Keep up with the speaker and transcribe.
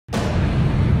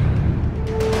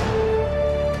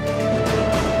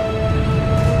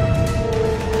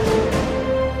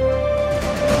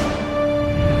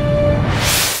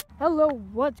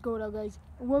What's going on, guys?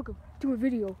 And welcome to a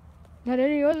video. Not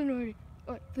any ordinary.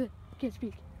 Can't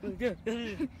speak.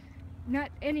 Not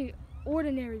any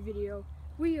ordinary video.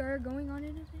 We are going on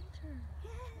an adventure.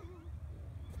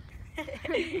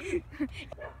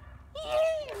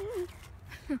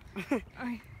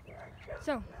 Alright.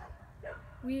 So,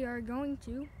 we are going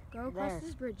to go across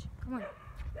this bridge. Come on.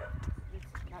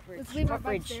 Let's leave our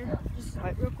bikes there. Just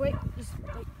real quick. Just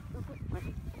like real quick.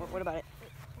 What about it?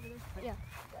 Yeah.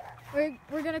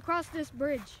 We're gonna cross this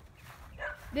bridge.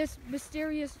 This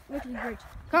mysterious looking bridge.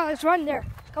 Come on, let's run there.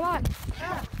 Come on.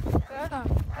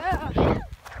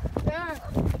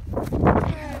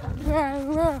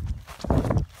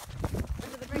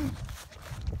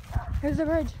 Here's the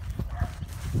bridge.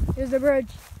 Here's the bridge.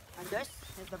 And this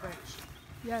is the bridge.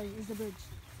 Yeah, here's the bridge.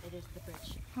 It is the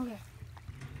bridge. Okay.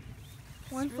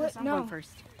 One Screw foot. this, I'm No. going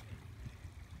first.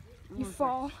 You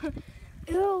fall.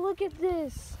 Ew, look at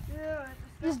this.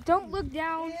 Just don't look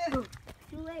down. Ew.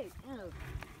 Too late. Ew.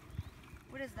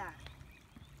 What is that?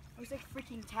 It looks like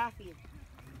freaking taffy.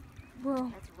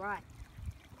 Bro. That's right.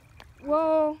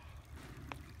 Whoa.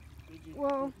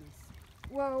 Whoa.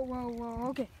 Whoa.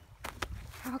 Okay.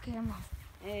 Okay, I'm off.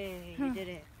 Hey, you did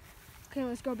it. Okay,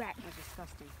 let's go back. That's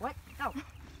disgusting. What? No.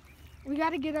 We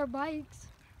gotta get our bikes.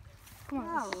 Come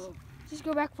on. Let's No. just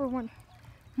go back for one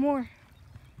more.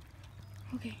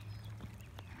 Okay.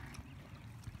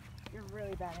 You're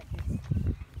really bad at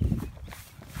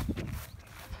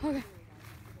this.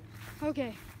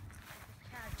 Okay.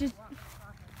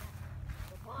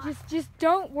 Just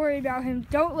don't worry about him.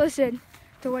 Don't listen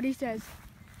to what he says.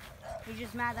 He's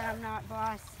just mad that I'm not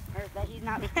boss. Or that he's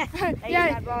not that he's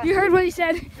Yeah, not boss. you heard what he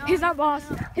said. He's not boss.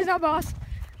 He's not boss.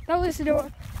 Don't listen to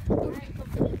him.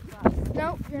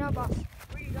 No, you're not boss.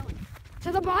 Where are you going?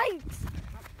 To the bikes.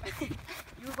 You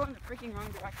were going the freaking wrong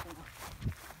direction.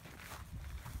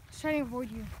 Just trying to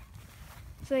avoid you,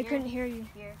 so they couldn't hear you.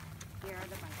 Here are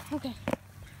the bikes. Okay.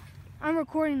 I'm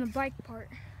recording the bike part.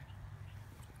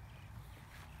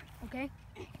 Okay.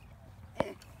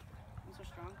 I'm so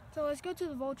strong. So let's go to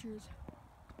the vultures.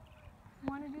 You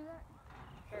want to do that?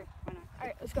 Sure, why not? All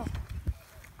right, let's go.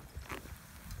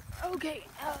 Okay.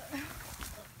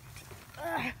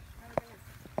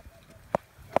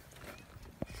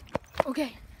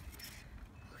 Okay.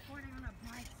 Recording on a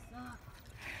bike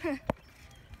sucks.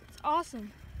 It's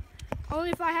awesome.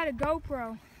 Only if I had a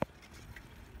GoPro.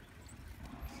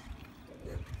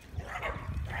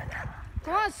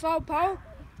 Come on, Slowpoke.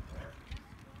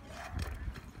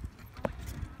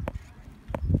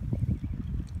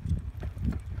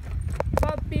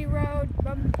 Bumpy road,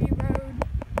 bumpy road.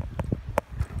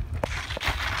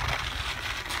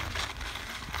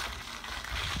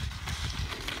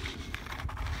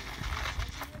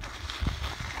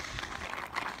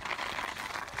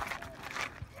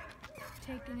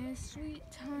 Taking his sweet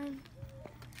time.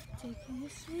 Taking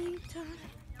his sweet time.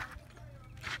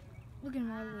 Look at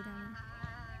him all the way down.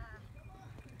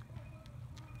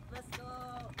 Let's go.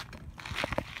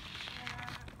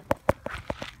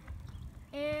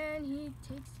 And he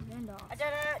takes his end off. I did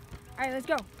it. Alright, let's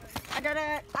go. I did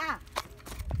it. Ah.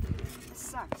 This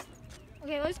sucks.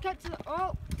 Okay, let's cut to the,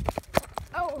 oh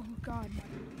God.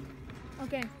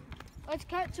 Okay, let's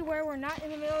cut to where we're not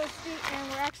in the middle of the street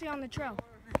and we're actually on the trail.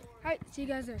 Alright, see you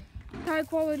guys there. High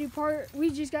quality part, we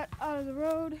just got out of the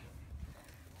road.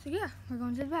 So yeah, we're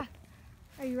going to the back.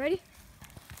 Are you ready?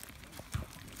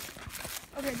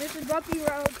 Okay, this is bumpy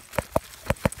road.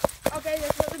 Okay,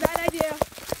 this was a bad idea.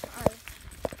 Alright.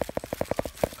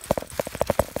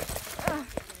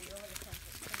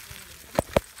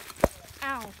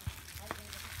 Ow.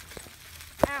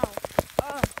 Ow.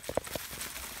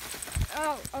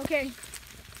 Oh, okay.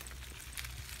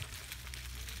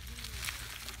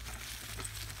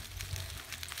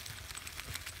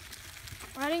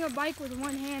 Riding a bike with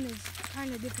one hand is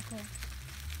kind of difficult.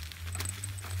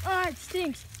 Ah, it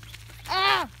stinks.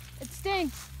 Ah, it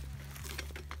stinks.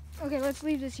 Okay, let's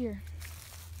leave this here.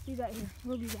 Leave that here.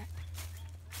 We'll be back.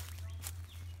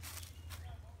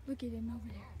 Look at him over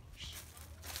there. Shh.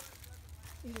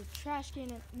 There's a trash can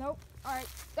in. Nope. All right.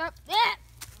 Stop.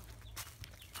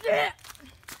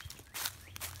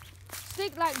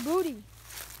 Stink like booty.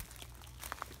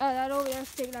 Oh, that over there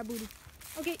stink like booty.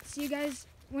 Okay, see you guys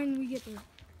when we get there.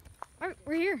 All right,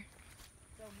 we're here.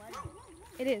 So muddy.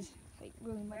 It is. Like,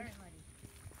 really muddy. Very muddy.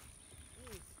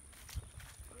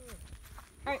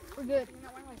 All right, we're good. You're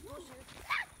not wearing my school shoes.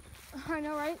 I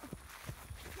know, right?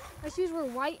 My shoes were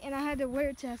white and I had to wear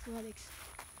it to athletics.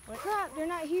 What? Crap, they're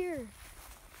not here.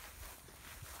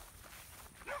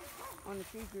 On the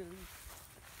tree grew leaves.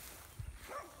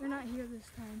 They're not here this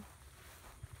time.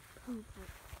 Poop.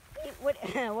 Wait, what?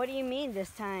 What do you mean this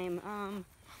time?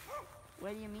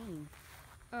 What do you mean?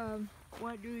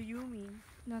 What do you mean?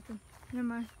 Nothing. Never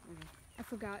mind. Okay. I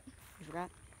forgot. You forgot?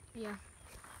 Yeah.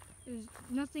 There's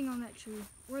nothing on that tree.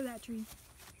 Or that tree.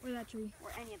 Or that tree.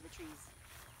 Or any of the trees.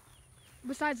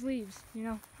 Besides leaves, you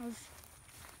know.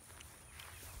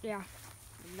 Yeah.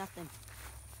 There's nothing.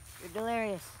 You're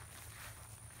delirious.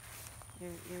 You're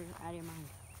out of your mind.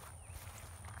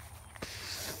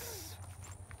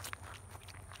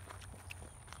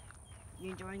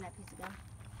 You enjoying that piece of gum?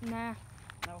 Nah.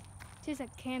 No. Tastes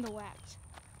like candle wax.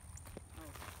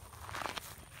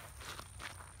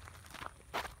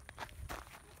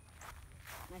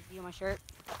 Nice view of my shirt.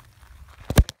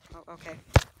 Oh, okay.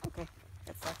 Okay.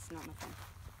 That's not my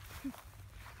thing.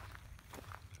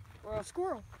 Or a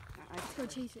squirrel. Let's go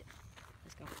chase it.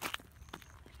 Let's go.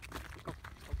 Go.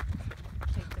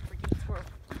 Chase the freaking squirrel.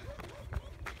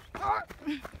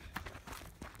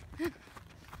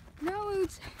 No,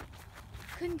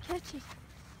 couldn't catch it.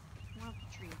 Come off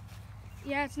the tree.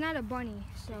 Yeah, it's not a bunny,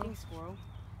 so. Freaking squirrel.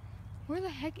 Where the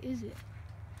heck is it?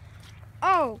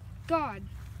 Oh, God.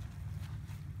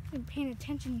 I'm paying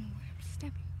attention where I'm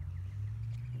stepping.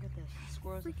 Look at this.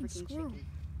 Squirrel's Freaking a freaking squirrel. chicken.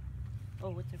 Oh,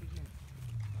 what's over here?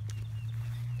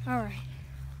 All right.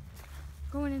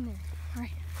 Going in there. All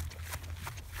right.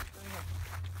 Go ahead.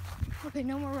 Okay,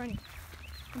 no more running.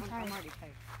 I'm I'm tired. already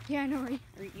tired. Yeah, I know, right?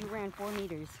 You ran 4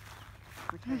 meters.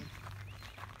 We're tired.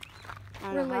 I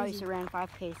We're don't know how lazy. you ran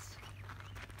 5 pace.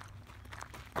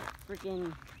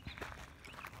 Freaking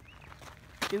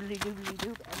doodly doodly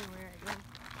doop everywhere I go.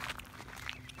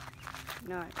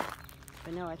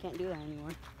 No, I can't do that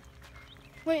anymore.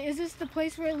 Wait, is this the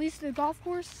place where it leads to the golf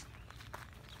course?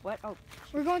 What? Oh,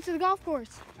 We're going to the golf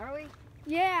course. are we?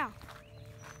 Yeah,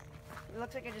 It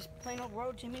looks like a just plain old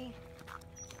road to me.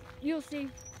 you'll see.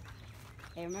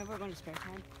 Hey, remember we're going to spare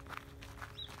time?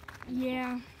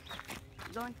 Yeah,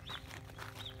 You going?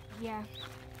 yeah,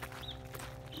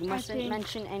 You mustn't think-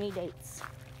 mention any dates.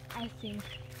 I think.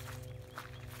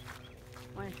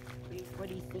 What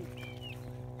do you think?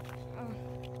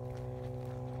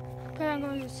 Cause I'm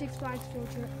going to the Six Flags field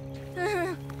trip.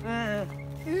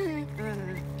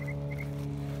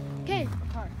 Okay,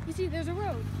 Car. you see, there's a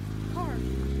road. Car,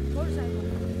 motorcycle,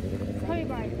 honey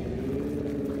bike.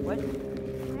 What?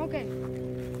 Okay.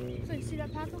 So you see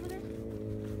that path over there?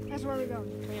 That's where we're going.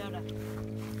 Toyota.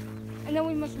 And then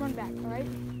we must run back, all right?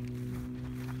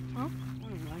 I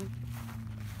wanna run.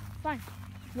 Fine.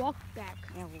 Walk back.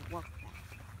 Yeah, we'll walk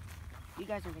back. You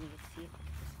guys aren't gonna get to see it.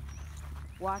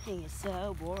 Walking is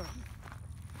so boring.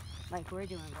 Like we're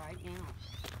doing right now.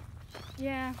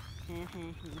 Yeah,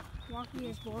 walking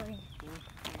is boring.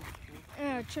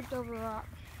 Tripped over a rock.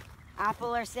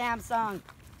 Apple or Samsung?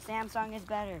 Samsung is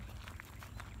better.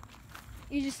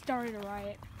 You just started a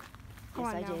riot. Come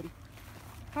Yes, on I now. did.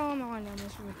 Come on now,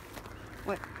 Miss Ruth.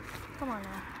 What? Come on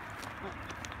now. What?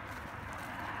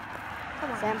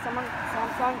 Come on.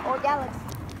 Samsung or Galaxy?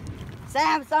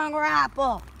 Samsung or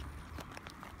Apple?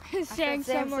 I said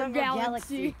Samsung or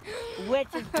Galaxy. Which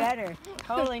is better?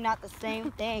 Totally not the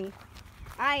same thing.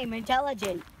 I am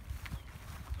intelligent.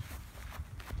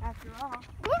 After all.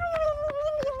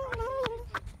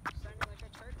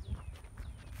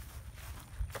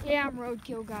 Yeah, I'm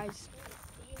roadkill, guys.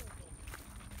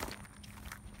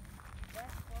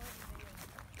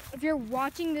 If you're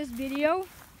watching this video,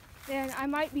 then I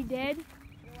might be dead.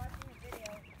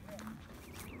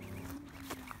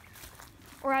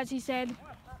 Or as he said,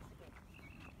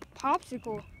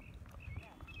 popsicle.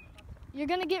 You're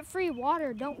gonna get free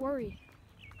water, don't worry.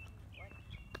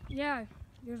 Yeah,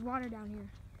 there's water down here.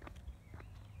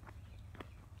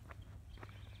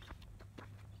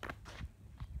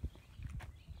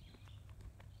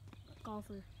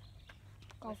 Golfer.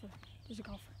 Golfer. There's a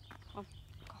golfer. Oh.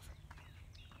 Golfer.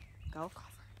 Golf.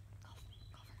 Golfer.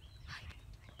 Hi.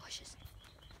 Bushes.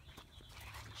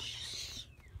 Shh.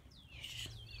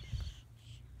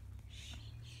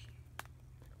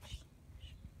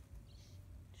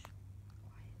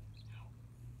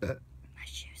 My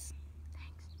shoes.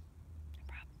 Thanks. No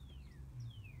problem.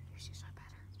 Your shoes are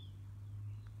better.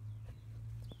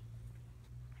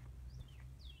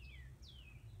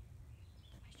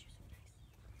 My shoes are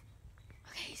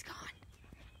nice. Okay, he's gone.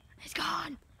 He's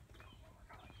gone.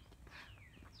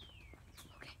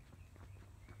 Okay.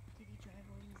 Did he drive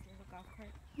away in his little golf cart?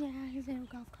 Yeah, he's in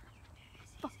a golf cart.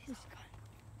 Fuck, he's gone.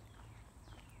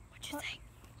 What'd you say?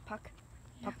 Puck?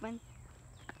 Yeah. Puckman?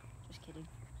 Just kidding.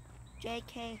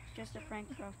 JK, just a prank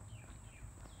show.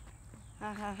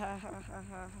 Ha ha ha ha ha ha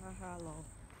ha ha lol.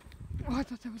 Oh, I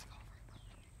thought that was a golfer.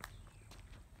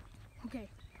 Okay.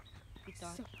 Good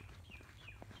dog. So,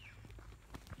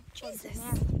 Jesus.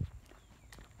 man.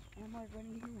 am I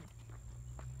running here?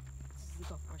 This is the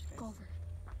golf course, guys. Golfer.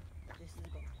 This is the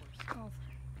golf course. Golfer.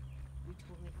 We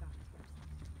totally found this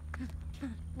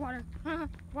place. Water.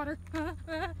 Water.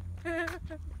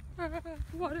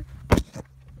 Water.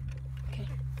 Okay.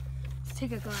 Let's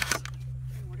take a glass.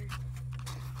 Water.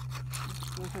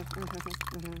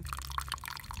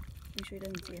 Make sure he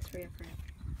doesn't see us right after it.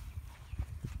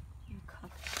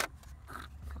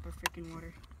 Cup of freaking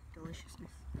water.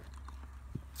 Deliciousness.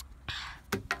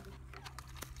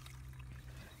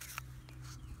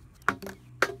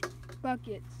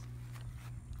 Buckets.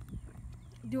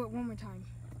 Do it one more time.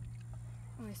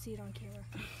 I want to see it on camera.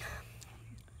 One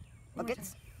more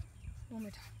Buckets? time. One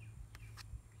more time.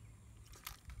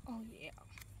 Oh yeah.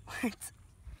 What?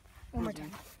 One more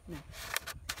time. No.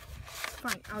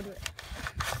 Fine, I'll do it.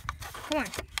 Come on.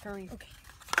 Hurry. Okay.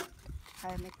 How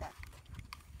to make that?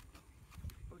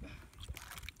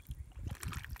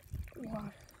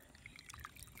 Water.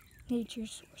 Nature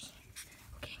source.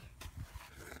 Okay.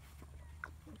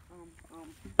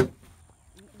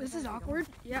 This is awkward.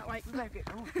 Yeah, like. We better get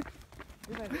going.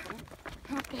 We better get going.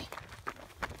 Okay.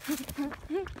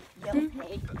 Yellow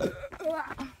pig. Good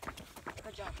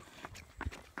job.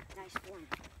 Nice form.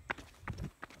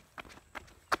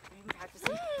 Are you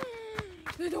practicing?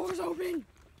 The door's open.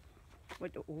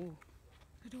 What door? Oh.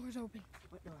 The door's open.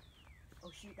 What door?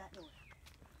 Oh, shoot that door.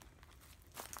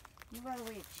 You run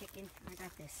away, chicken. I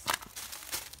got this.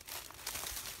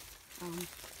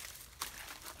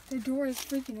 The door is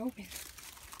freaking open.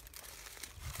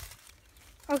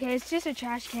 Okay, it's just a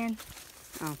trash can.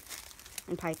 Oh,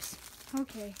 and pipes.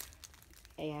 Okay.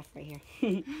 AF right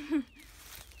here.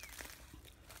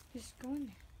 Just go in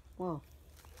there. Whoa.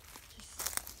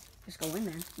 Just go in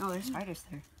there. No, there's spiders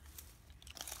there.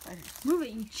 Spiders. Move it,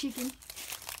 you chicken.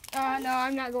 No,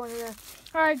 I'm not going in there.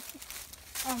 All right.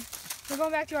 We're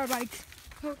going back to our bikes.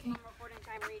 Okay. Recording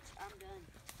time reached. I'm done.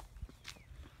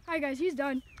 Hi guys, he's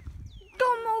done.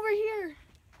 Come over here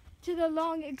to the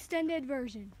long extended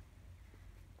version.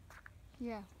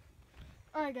 Yeah.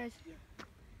 All right, guys. Yeah.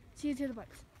 See you to the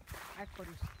bikes. I have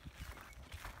quarters.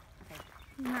 Okay.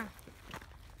 Nah.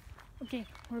 Okay,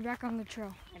 we're back on the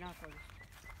trail. I don't have quarters.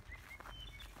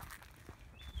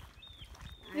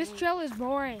 This trail is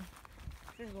boring.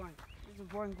 This is boring. This is a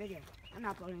boring video. I'm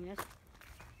not uploading this.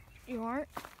 You aren't?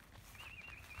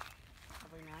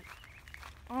 Probably not.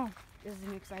 Oh, This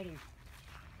isn't exciting.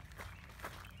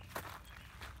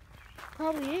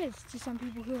 probably is to some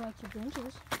people who like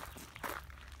adventures.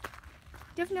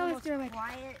 Definitely if they're like,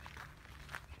 quiet,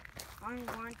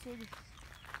 unwanted.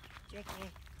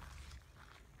 JK.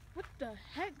 what the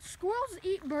heck? Squirrels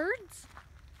eat birds?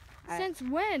 I- Since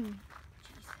when?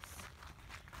 Jesus.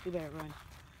 We better run.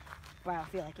 Wow, I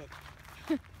feel like it.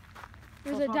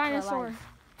 There's Full a smoke for our dinosaur. lives.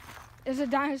 There's a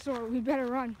dinosaur. We better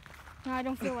run. No, I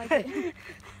don't feel like it.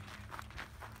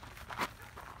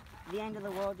 The end of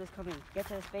the world is coming. Get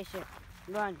to the spaceship.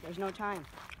 Run. There's no time.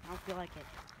 I don't feel like it.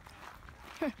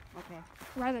 Okay.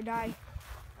 Rather die.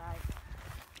 Bye.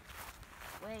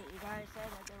 Wait, you guys said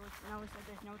that there was. No, we said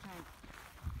there's no time.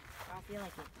 I don't feel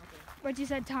like it. Okay. But you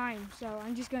said time, so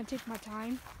I'm just gonna take my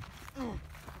time. I'll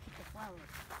keep the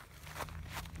flowers.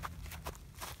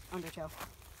 Undertow.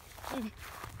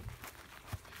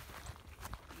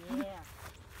 Yeah.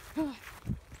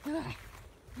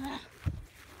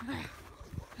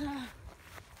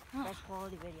 Best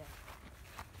quality video.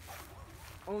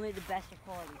 Only the best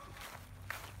quality.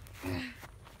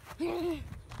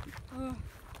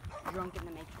 Drunk in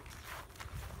the Matrix.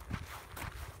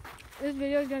 This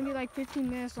video is gonna be like 15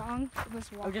 minutes long. Of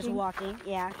us walking. I'm just walking,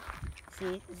 yeah.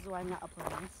 See, this is why I'm not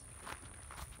uploading this.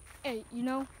 Hey, you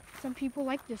know, some people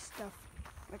like this stuff.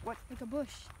 Like what? Like a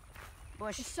bush.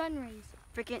 Bush. The sun rays.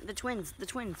 Freaking the twins. The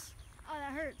twins. Oh,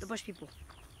 that hurts. The bush people.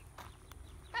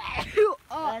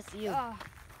 Oh, That's you. oh,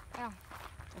 I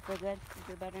feel good? You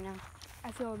feel better now?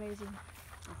 I feel amazing.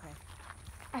 Okay.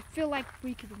 I feel like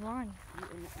we could run.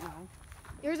 No.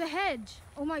 There's a hedge.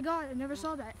 Oh my god, I never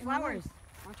saw that. in my Flowers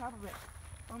life. on top of it.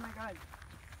 Oh my god.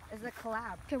 It's a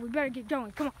collab. Okay, we better get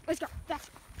going. Come on, let's go.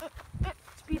 Fast.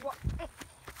 Speed walk.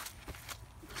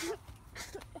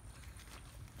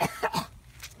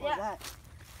 What's that?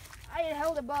 I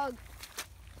inhaled a bug.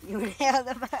 You inhaled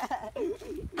the bag.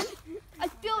 I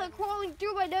feel it crawling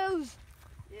through my nose.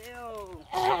 Ew.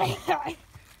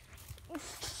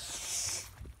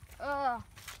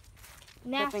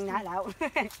 Nasty. Clipping that out.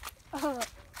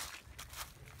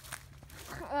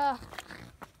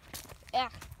 Yeah.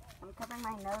 I'm covering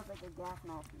my nose like a gas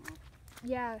mask now.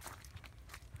 Yeah.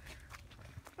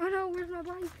 Oh no, where's my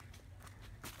bike?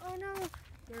 Oh no.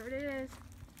 There it is.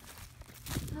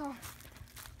 Oh.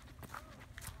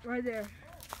 Right there.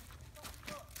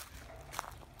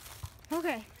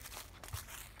 Okay.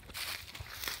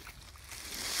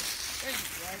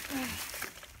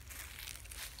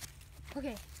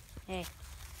 Okay. Hey.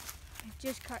 I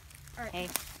just cut. All right. Hey.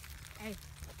 Hey.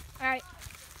 All right.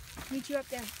 Meet you up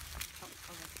there. Oh,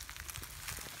 okay.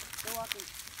 Go walking.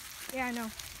 Yeah, I know.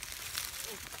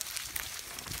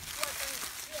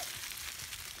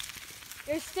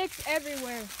 There's sticks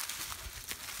everywhere.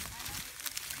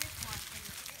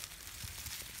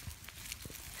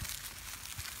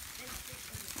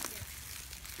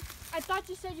 I thought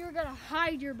you said you were gonna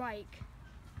hide your bike.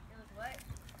 It was what?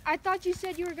 I thought you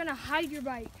said you were gonna hide your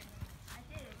bike. I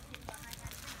did. It's hidden behind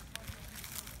that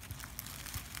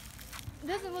thing. It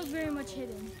doesn't look very much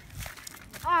hidden.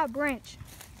 Ah, branch.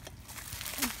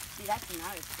 See, that's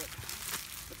not a stick.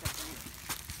 It's a branch.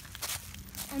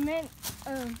 And then,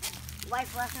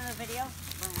 Life lesson of the video?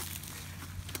 Branch.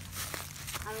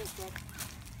 I mean stick.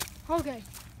 okay.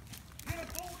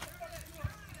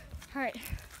 All right.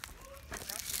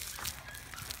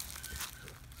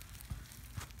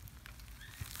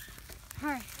 All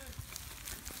right.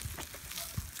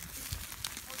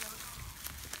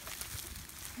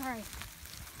 All right.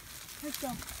 Let's go.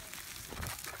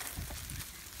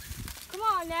 Come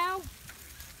on now.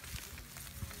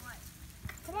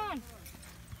 Come on.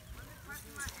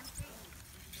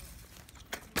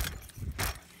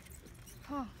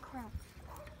 Oh, crap. All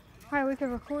right, we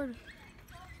can record.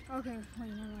 Okay, wait,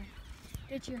 never mind.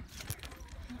 Get your.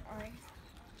 All right.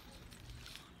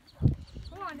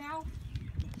 Come on now.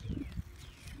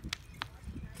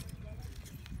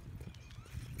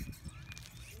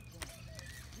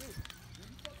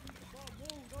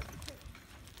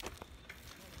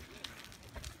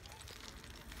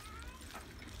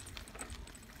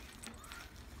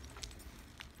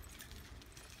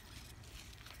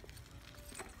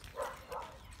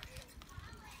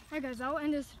 Alright guys, I'll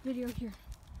end this video here.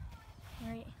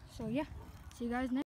 Alright, so yeah, see you guys next.